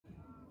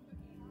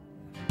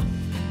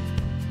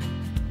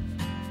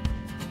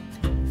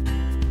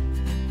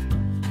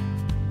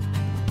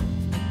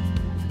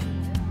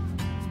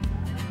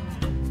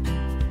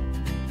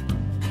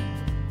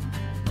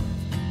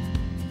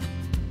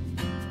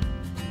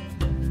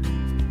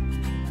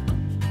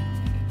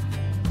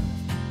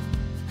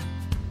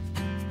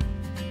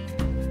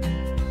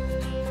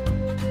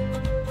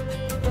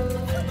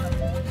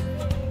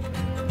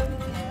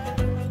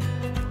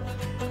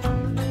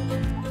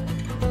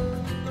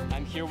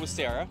with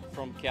Sarah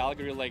from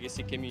Calgary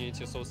Legacy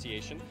Community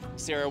Association.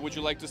 Sarah, would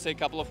you like to say a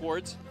couple of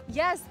words?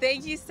 Yes,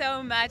 thank you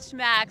so much,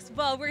 Max.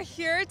 Well, we're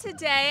here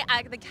today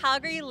at the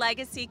Calgary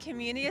Legacy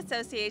Community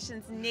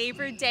Association's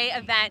Neighbor Day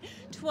event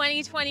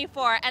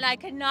 2024, and I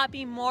could not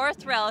be more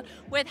thrilled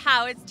with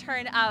how it's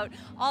turned out.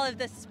 All of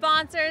the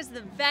sponsors,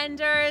 the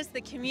vendors,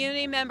 the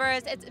community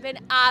members, it's been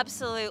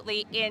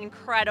absolutely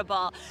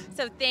incredible.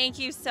 So thank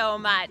you so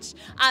much.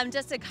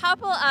 Just a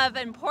couple of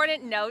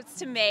important notes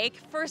to make.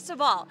 First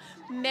of all,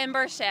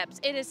 memberships.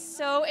 It is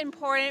so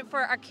important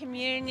for our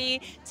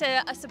community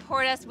to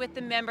support us with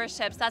the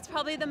memberships. That's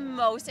probably the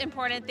most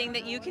important thing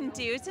that you can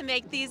do to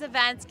make these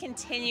events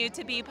continue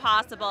to be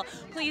possible.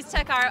 Please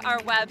check our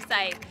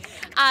website.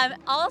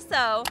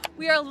 Also,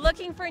 we are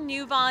looking for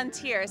new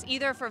volunteers,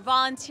 either for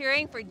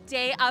volunteering for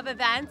day of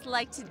events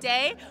like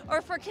today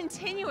or for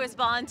continuous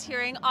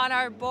volunteering on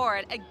our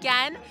board.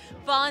 Again,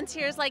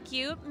 volunteers like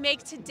you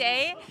make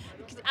today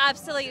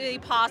absolutely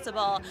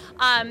possible.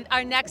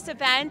 Our next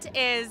event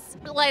is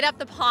Light Up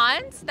the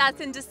Pond.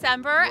 That's in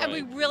December, right. And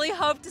we really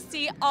hope to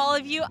see all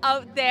of you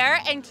out there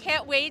and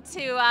can't wait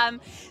to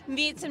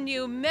meet some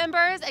new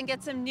members and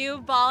get some new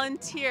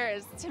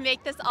volunteers to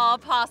make this all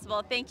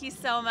possible. Thank you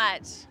so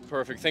much.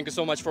 Perfect. Thank you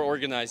so much for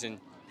organizing.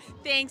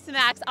 Thanks,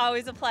 Max.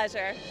 Always a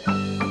pleasure.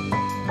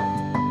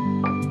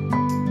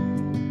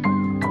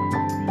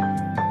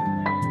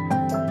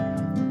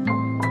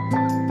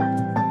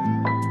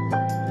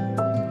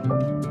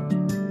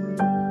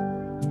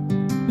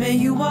 May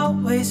you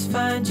always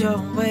find your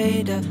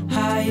way to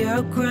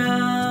higher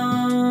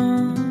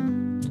ground.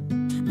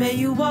 May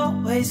you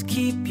always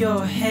keep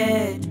your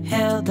head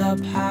held up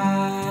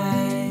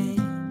high.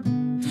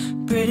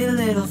 Pretty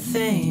little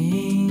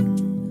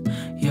thing,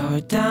 you're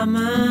a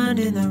diamond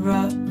in the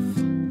rough,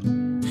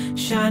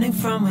 shining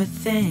from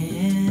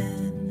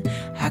within.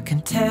 I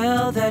can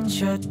tell that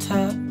you're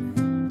tough.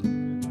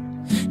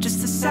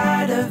 Just the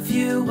sight of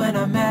you when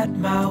I'm at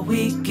my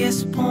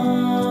weakest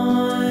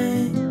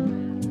point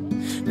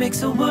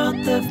makes a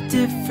world of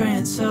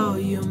difference, so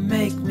you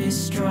make me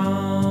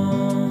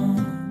strong.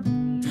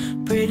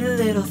 Pretty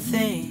little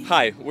thing.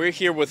 Hi, we're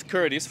here with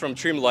Curtis from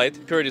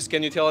Trimlight. Curtis,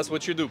 can you tell us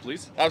what you do,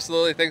 please?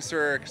 Absolutely. Thanks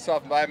for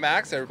stopping by,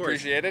 Max. I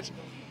appreciate it.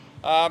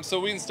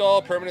 So we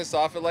install permanent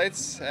soffit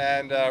lights,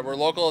 and we're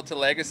local to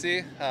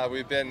Legacy.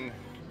 We've been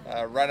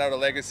run out of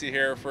Legacy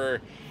here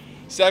for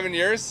 7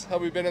 years.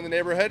 We've been in the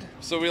neighborhood.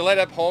 So we light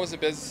up homes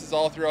and businesses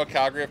all throughout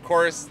Calgary. Of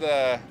course,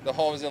 the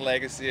homes in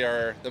Legacy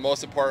are the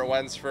most important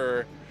ones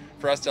for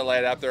us to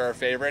light up. They're our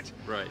favorite.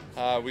 Right.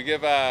 We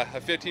give a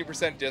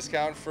 15%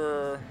 discount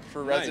for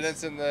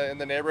residents in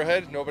the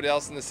neighborhood. Nobody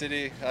else in the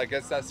city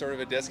gets that sort of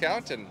a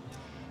discount. And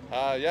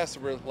so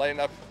we're lighting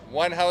up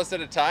one house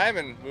at a time,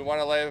 and we want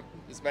to light up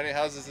as many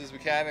houses as we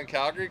can in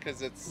Calgary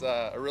because it's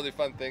a really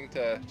fun thing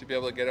to be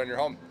able to get on your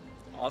home.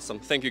 Awesome.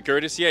 Thank you,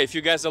 Curtis. Yeah, if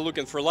you guys are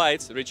looking for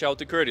lights, reach out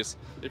to Curtis.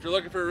 If you're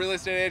looking for a real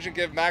estate agent,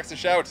 give Max a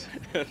shout.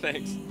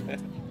 Thanks.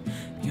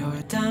 You're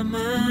a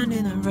diamond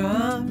in the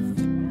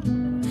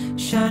rough,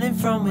 shining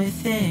from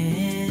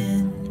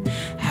within.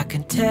 I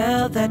can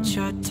tell that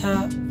you're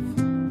tough.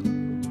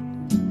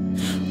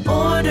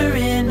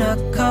 Ordering a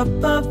cup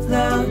of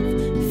love,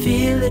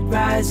 feel it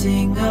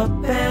rising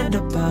up and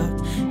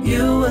above.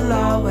 You will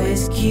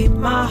always keep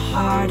my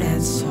heart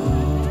and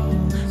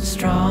soul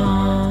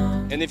strong.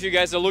 And if you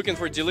guys are looking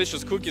for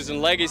delicious cookies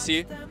in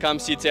Legacy, come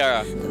see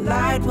Tara. The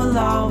light will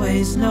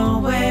always know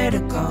where to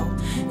go.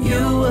 You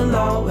will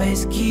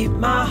always keep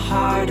my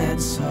heart and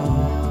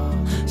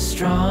soul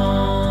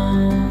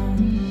strong.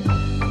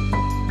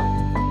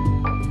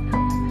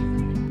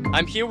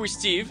 I'm here with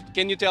Steve.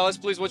 Can you tell us,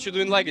 please, what you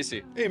do in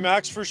Legacy? Hey,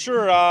 Max, for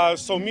sure.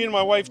 So me and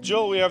my wife,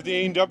 Jill, we have the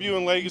A&W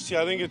in Legacy.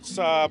 I think it's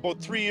about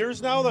 3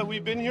 years now that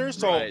we've been here.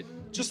 So right.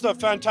 Just a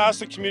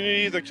fantastic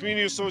community. The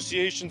community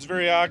association's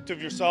very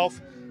active yourself.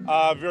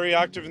 Very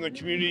active in the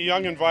community,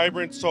 young and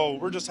vibrant. So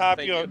we're just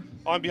happy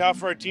on behalf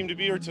of our team to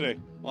be here today.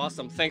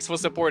 Awesome. Thanks for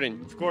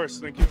supporting. Of course.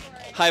 Thank you.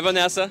 Hi,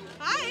 Vanessa.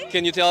 Hi.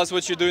 Can you tell us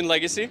what you do in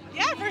Legacy?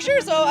 Yeah, for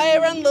sure. So I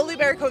run Lily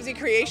Bear Cozy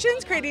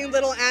Creations, creating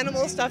little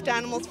animals, stuffed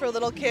animals for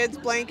little kids,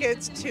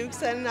 blankets,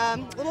 toques, and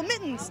little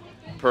mittens.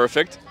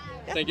 Perfect.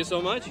 Yep. Thank you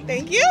so much.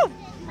 Thank you.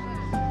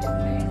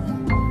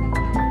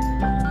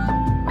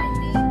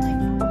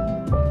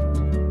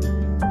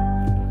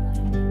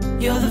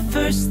 You're the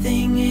first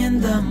thing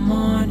in the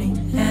morning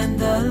and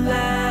the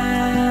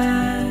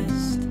last.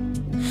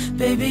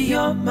 Baby,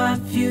 you're my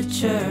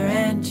future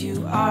and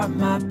you are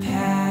my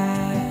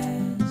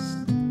past.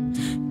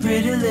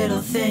 Pretty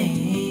little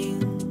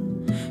thing,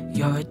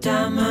 you're a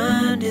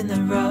diamond in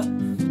the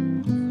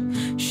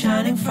rough,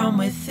 shining from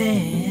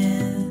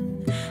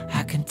within.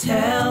 I can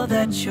tell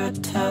that you're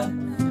tough.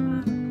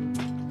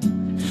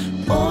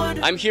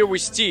 I'm here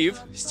with Steve.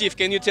 Steve,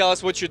 can you tell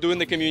us what you do in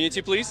the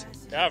community, please?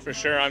 Yeah, for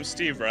sure. I'm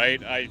Steve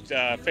Wright. I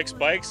fix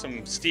bikes.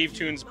 I'm Steve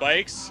Tunes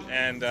Bikes,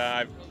 and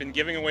I've been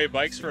giving away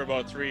bikes for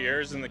about 3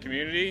 years in the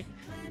community.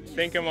 I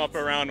think I'm up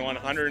around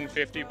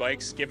 150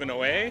 bikes given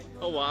away.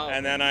 Oh, wow.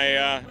 And then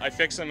I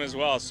fix them as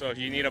well. So if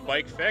you need a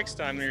bike fixed,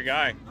 I'm your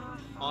guy.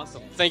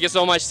 Awesome. Thank you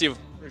so much, Steve.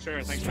 For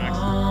sure. Thanks,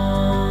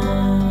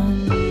 Max.